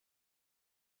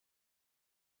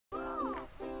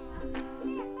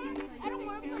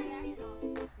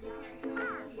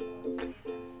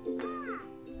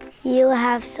You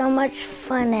have so much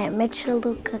fun at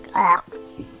Mitchaluka.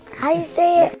 How you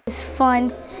say it? It's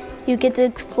fun. You get to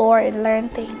explore and learn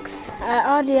things.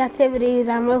 All the activities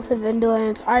I mostly been doing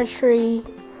is archery.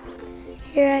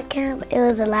 Here at camp, it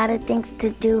was a lot of things to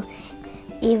do,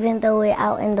 even though we're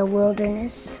out in the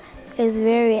wilderness. It's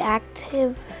very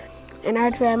active. In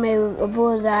archery, I made a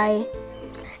bullseye.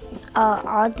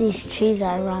 All these trees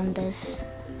are around us.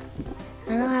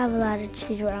 I don't have a lot of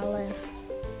trees where I live.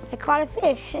 I caught a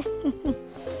fish.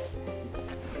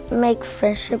 Make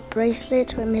friendship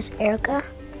bracelets with Miss Erica.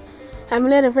 I'm a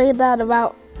little freaked out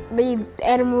about the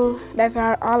animals that's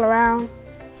all around.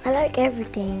 I like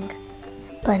everything,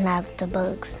 but not the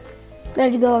bugs.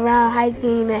 Let's go around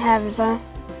hiking and having fun.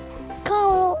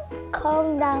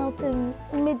 Come down to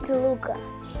Mitchaluka.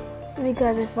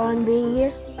 Because it's fun being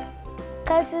here.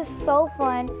 Because it's so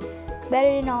fun,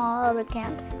 better than all other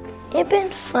camps. It's been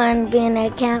fun being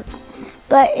at camp,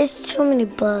 but it's too many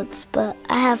bugs. But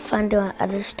I have fun doing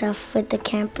other stuff with the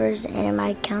campers and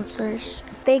my counselors.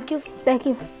 Thank you. Thank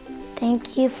you.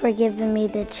 Thank you for giving me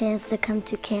the chance to come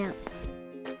to camp.